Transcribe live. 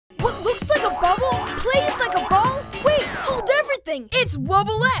everything. It's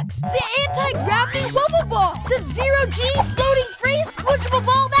WubbleX, the anti-gravity Wubble ball. The zero-G floating-free squishable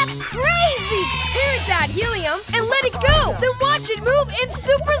ball that's crazy. Parents add helium and let it go. Then watch it move in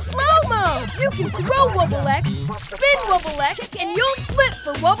super slow-mo. You can throw WubbleX, spin WubbleX, and you'll flip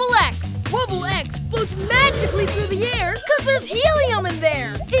for WubbleX. WubbleX floats magically through the air because there's helium in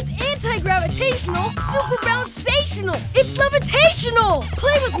there. It's anti-gravitational, super bounce-sational. It's levitational.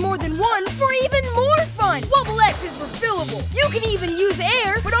 Play with more than one for even more fun. WubbleX is refillable. You can even use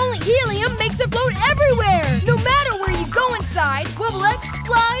air, but only helium makes it float everywhere. No matter where you go inside, WubbleX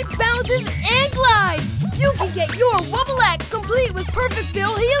flies, bounces, and glides. You can get your WubbleX complete with perfect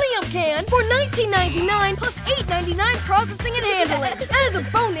fill helium can for $19.99 plus $8.99 processing and handling. As a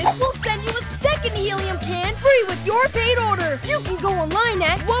bonus, we'll send you a second helium can free with your paid order. You can go online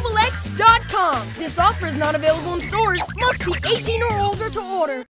at WubbleX.com. This offer is not available in stores. Must be 18 or older to order.